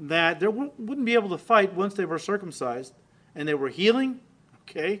that they wouldn't be able to fight once they were circumcised and they were healing,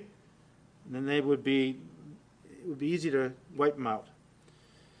 okay? And then it would be easy to wipe them out.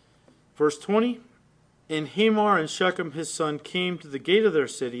 Verse 20, and Hamor and Shechem his son came to the gate of their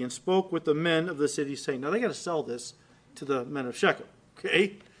city and spoke with the men of the city, saying, now they got to sell this to the men of Shechem,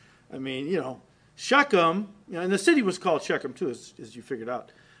 okay? I mean, Shechem, and the city was called Shechem too, as you figured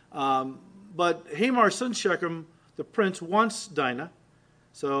out. But Hamar's son Shechem, the prince, wants Dinah.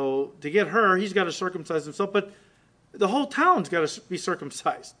 So to get her, he's got to circumcise himself, but the whole town's got to be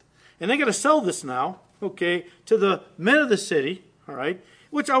circumcised. And they got to sell this now, okay, to the men of the city, all right,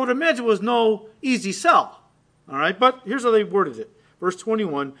 which I would imagine was no easy sell, all right, but here's how they worded it. Verse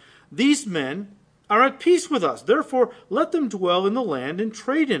 21, these men are at peace with us. Therefore, let them dwell in the land and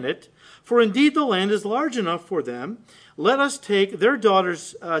trade in it, for indeed the land is large enough for them. Let us take their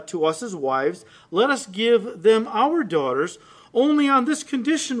daughters to us as wives. Let us give them our daughters. Only on this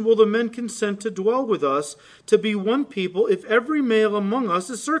condition will the men consent to dwell with us, to be one people, if every male among us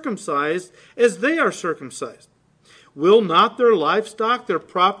is circumcised, as they are circumcised. Will not their livestock, their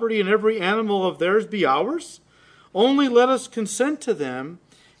property, and every animal of theirs be ours? Only let us consent to them,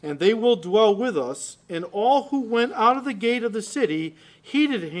 and they will dwell with us. And all who went out of the gate of the city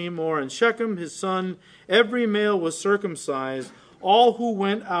heeded Hamor and Shechem his son. Every male was circumcised, all who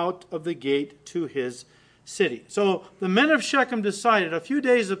went out of the gate to his city. So the men of Shechem decided a few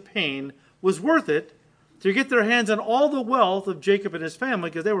days of pain was worth it to get their hands on all the wealth of Jacob and his family,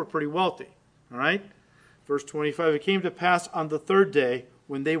 because they were pretty wealthy. All right? Verse 25, it came to pass on the third day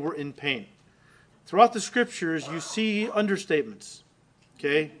when they were in pain. Throughout the scriptures, you see understatements.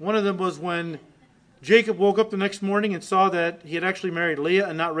 Okay? One of them was when Jacob woke up the next morning and saw that he had actually married Leah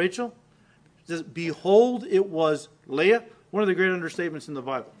and not Rachel. It says, behold, it was Leah. One of the great understatements in the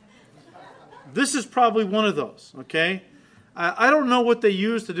Bible. This is probably one of those. Okay? I don't know what they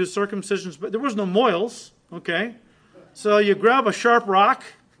used to do circumcisions, but there was no moils. Okay? So you grab a sharp rock,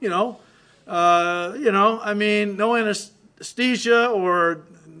 no anesthesia or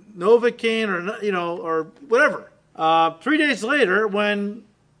Novocaine or whatever. 3 days later, when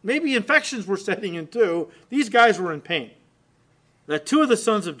maybe infections were setting in too, these guys were in pain. That two of the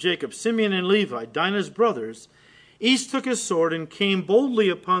sons of Jacob, Simeon and Levi, Dinah's brothers, each took his sword and came boldly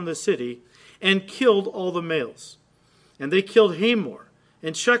upon the city and killed all the males. And they killed Hamor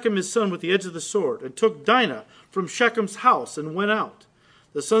and Shechem his son with the edge of the sword, and took Dinah from Shechem's house and went out.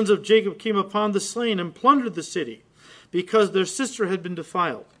 The sons of Jacob came upon the slain and plundered the city, because their sister had been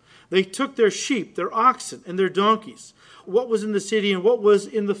defiled. They took their sheep, their oxen, and their donkeys, what was in the city and what was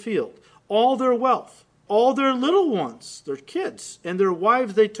in the field, all their wealth, all their little ones, their kids, and their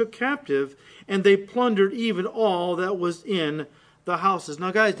wives they took captive, and they plundered even all that was in the houses.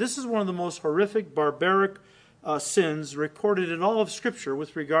 Now, guys, this is one of the most horrific, barbaric sins recorded in all of Scripture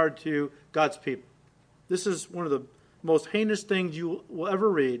with regard to God's people. This is one of the most heinous things you will ever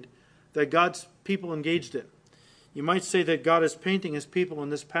read that God's people engaged in. You might say that God is painting his people in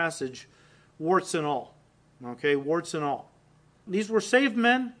this passage, warts and all. Okay, warts and all. These were saved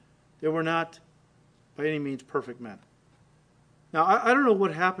men. They were not, by any means, perfect men. Now, I don't know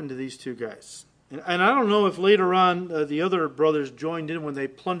what happened to these two guys. And I don't know if later on the other brothers joined in when they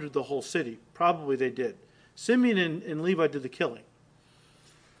plundered the whole city. Probably they did. Simeon and Levi did the killing.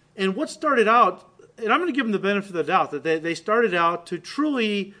 And what started out, and I'm going to give them the benefit of the doubt, that they started out to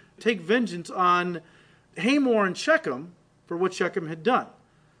truly take vengeance on Hamor and Shechem for what Shechem had done.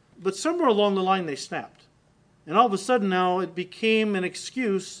 But somewhere along the line they snapped. And all of a sudden now it became an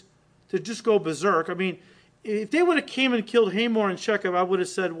excuse to just go berserk. I mean, if they would have came and killed Hamor and Shechem, I would have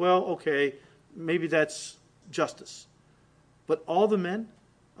said, well, okay, maybe that's justice. But all the men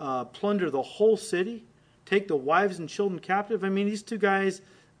plunder the whole city, take the wives and children captive. I mean, these two guys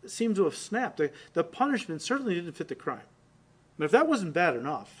seem to have snapped. The punishment certainly didn't fit the crime. But if that wasn't bad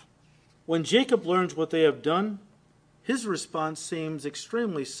enough, when Jacob learns what they have done, his response seems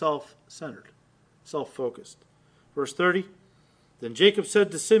extremely self-centered, self-focused. Verse 30, then Jacob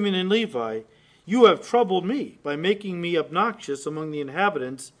said to Simeon and Levi, you have troubled me by making me obnoxious among the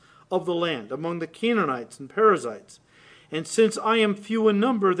inhabitants of the land, among the Canaanites and Perizzites. And since I am few in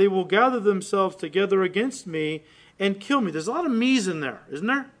number, they will gather themselves together against me and kill me. There's a lot of me's in there, isn't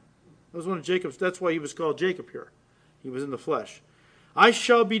there? That was one of Jacob's, that's why he was called Jacob here. He was in the flesh. I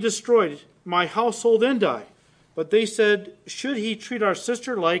shall be destroyed, my household and I. But they said, should he treat our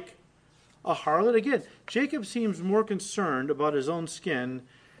sister like a harlot? Again, Jacob seems more concerned about his own skin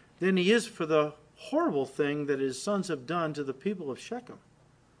than he is for the horrible thing that his sons have done to the people of Shechem.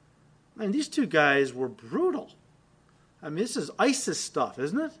 Man, these two guys were brutal. I mean, this is ISIS stuff,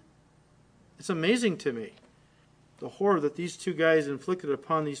 isn't it? It's amazing to me, the horror that these two guys inflicted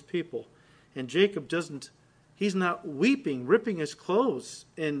upon these people. And Jacob he's not weeping, ripping his clothes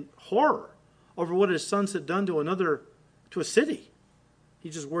in horror over what his sons had done to a city.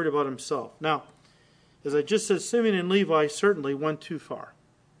 He's just worried about himself. Now, as I just said, Simeon and Levi certainly went too far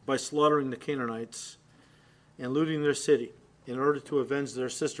by slaughtering the Canaanites and looting their city in order to avenge their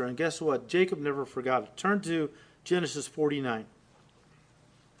sister. And guess what? Jacob never forgot it. Turn to Genesis 49.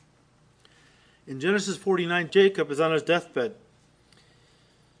 In Genesis 49, Jacob is on his deathbed.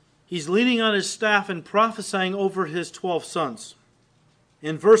 He's leaning on his staff and prophesying over his 12 sons.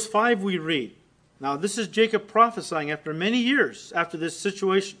 In verse 5 we read, now this is Jacob prophesying after many years after this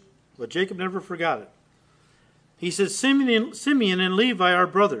situation, but Jacob never forgot it. He says, Simeon and Levi are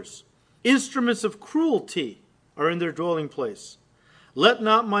brothers. Instruments of cruelty are in their dwelling place. Let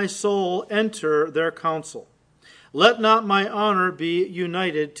not my soul enter their council. Let not my honor be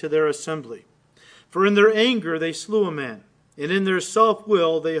united to their assembly. For in their anger they slew a man, and in their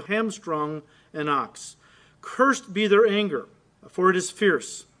self-will they hamstrung an ox. Cursed be their anger, for it is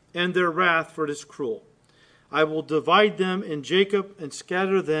fierce, and their wrath, for it is cruel. I will divide them in Jacob and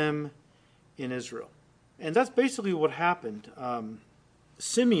scatter them in Israel. And that's basically what happened.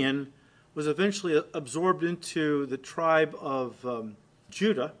 Simeon was eventually absorbed into the tribe of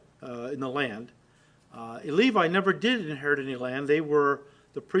Judah in the land. Levi never did inherit any land. They were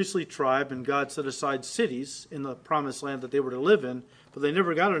the priestly tribe, and God set aside cities in the promised land that they were to live in, but they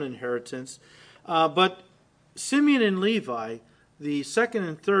never got an inheritance. But Simeon and Levi, the second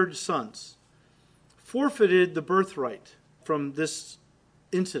and third sons, forfeited the birthright from this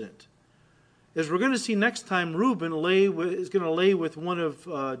incident. As we're going to see next time, Reuben is going to lay with one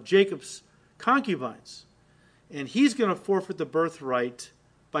of Jacob's concubines, and he's going to forfeit the birthright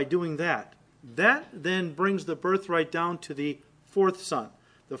by doing that. That then brings the birthright down to the fourth son.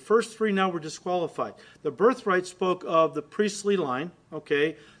 The first three now were disqualified. The birthright spoke of the priestly line,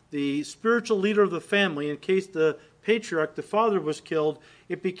 the spiritual leader of the family. In case the patriarch, the father, was killed,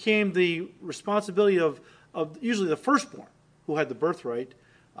 it became the responsibility of usually the firstborn, who had the birthright,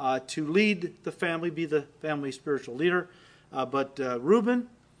 to lead the family, be the family spiritual leader. But Reuben,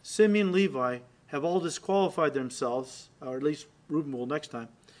 Simeon, Levi have all disqualified themselves, or at least Reuben will next time.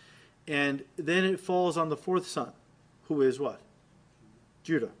 And then it falls on the fourth son, who is what?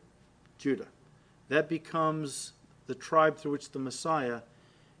 Judah. That becomes the tribe through which the Messiah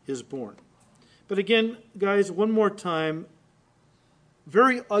is born. But again, guys, one more time,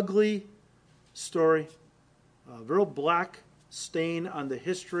 very ugly story, a real black stain on the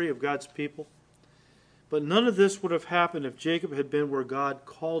history of God's people. But none of this would have happened if Jacob had been where God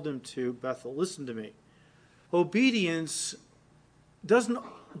called him to Bethel. Listen to me. Obedience doesn't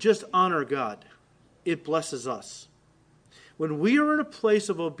just honor God, it blesses us. When we are in a place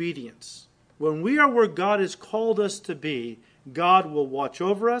of obedience, when we are where God has called us to be, God will watch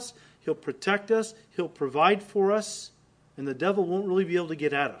over us, He'll protect us, He'll provide for us, and the devil won't really be able to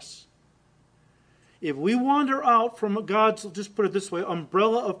get at us. If we wander out from God's, just put it this way,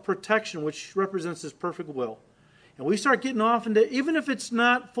 umbrella of protection, which represents His perfect will, and we start getting off into, even if it's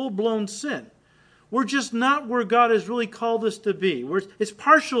not full-blown sin, we're just not where God has really called us to be. It's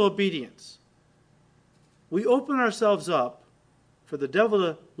partial obedience. We open ourselves up for the devil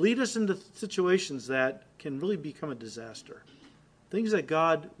to lead us into situations that can really become a disaster. Things that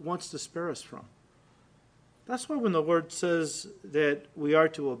God wants to spare us from. That's why when the Lord says that we are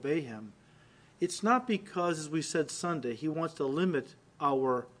to obey Him, it's not because, as we said Sunday, He wants to limit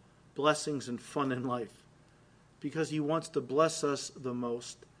our blessings and fun in life. Because He wants to bless us the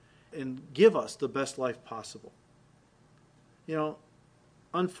most and give us the best life possible.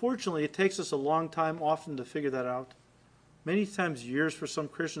 Unfortunately, it takes us a long time often to figure that out. Many times years for some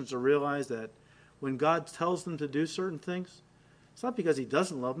Christians to realize that when God tells them to do certain things, it's not because He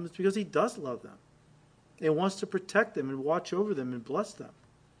doesn't love them, it's because He does love them. And wants to protect them and watch over them and bless them.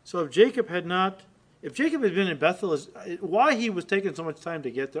 So if Jacob had been in Bethel, why he was taking so much time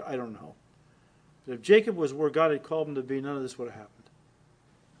to get there, I don't know. But if Jacob was where God had called him to be, none of this would have happened.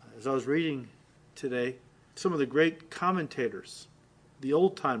 As I was reading today, some of the great commentators, the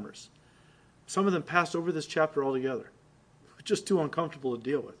old-timers, some of them passed over this chapter altogether. It was just too uncomfortable to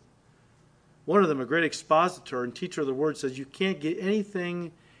deal with. One of them, a great expositor and teacher of the Word, says you can't get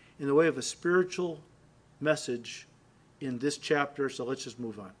anything in the way of a spiritual message in this chapter, so let's just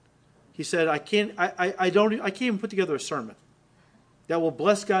move on. He said, I can't even put together a sermon that will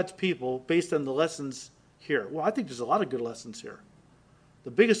bless God's people based on the lessons here. Well, I think there's a lot of good lessons here.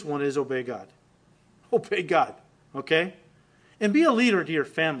 The biggest one is obey God. Obey God, okay? And be a leader to your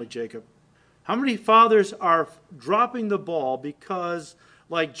family, Jacob. How many fathers are dropping the ball because,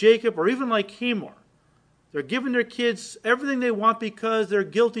 like Jacob or even like Hamor, they're giving their kids everything they want because they're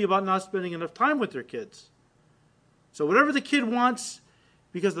guilty about not spending enough time with their kids. So whatever the kid wants,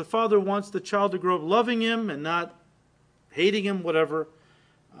 because the father wants the child to grow up loving him and not hating him, whatever.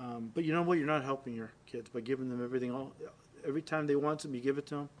 But you know what? You're not helping your kids by giving them everything. Every time they want something, you give it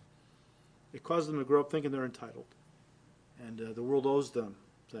to them. It causes them to grow up thinking they're entitled. And the world owes them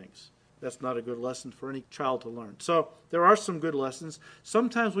things. That's not a good lesson for any child to learn. So there are some good lessons.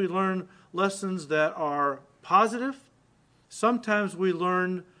 Sometimes we learn lessons that are positive. Sometimes we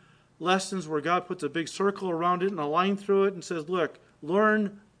learn lessons where God puts a big circle around it and a line through it and says, look,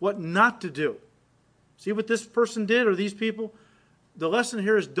 learn what not to do. See what this person did or these people? The lesson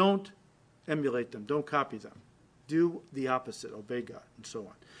here is don't emulate them. Don't copy them. do the opposite, obey God, and so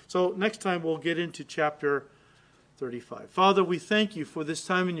on. So next time we'll get into chapter 35. Father, we thank you for this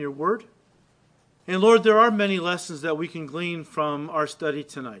time in your word. And Lord, there are many lessons that we can glean from our study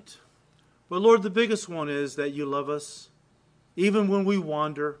tonight. But Lord, the biggest one is that you love us, even when we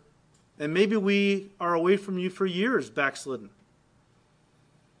wander, and maybe we are away from you for years, backslidden.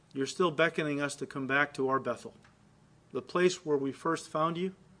 You're still beckoning us to come back to our Bethel, the place where we first found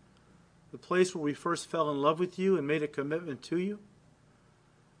you, the place where we first fell in love with you and made a commitment to you.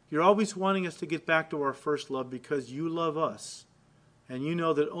 You're always wanting us to get back to our first love because you love us. And you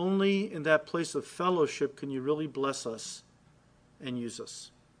know that only in that place of fellowship can you really bless us and use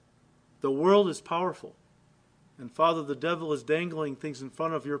us. The world is powerful. And Father, the devil is dangling things in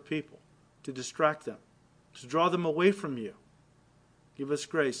front of your people to distract them, to draw them away from you. Give us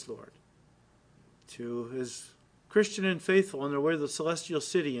grace, Lord, to, as Christian and faithful on their way to the celestial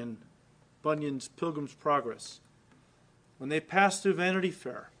city in Bunyan's Pilgrim's Progress, when they passed through Vanity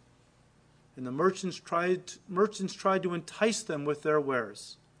Fair, and the merchants tried to entice them with their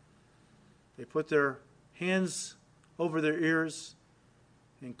wares. They put their hands over their ears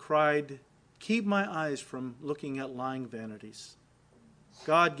and cried, "Keep my eyes from looking at lying vanities."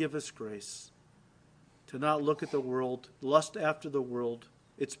 God, give us grace to not look at the world, lust after the world.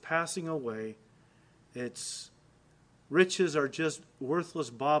 It's passing away. Its riches are just worthless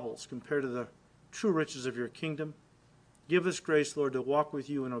baubles compared to the true riches of your kingdom. Give us grace, Lord, to walk with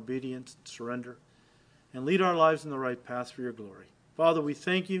you in obedience and surrender and lead our lives in the right path for your glory. Father, we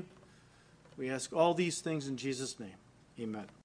thank you. We ask all these things in Jesus' name. Amen.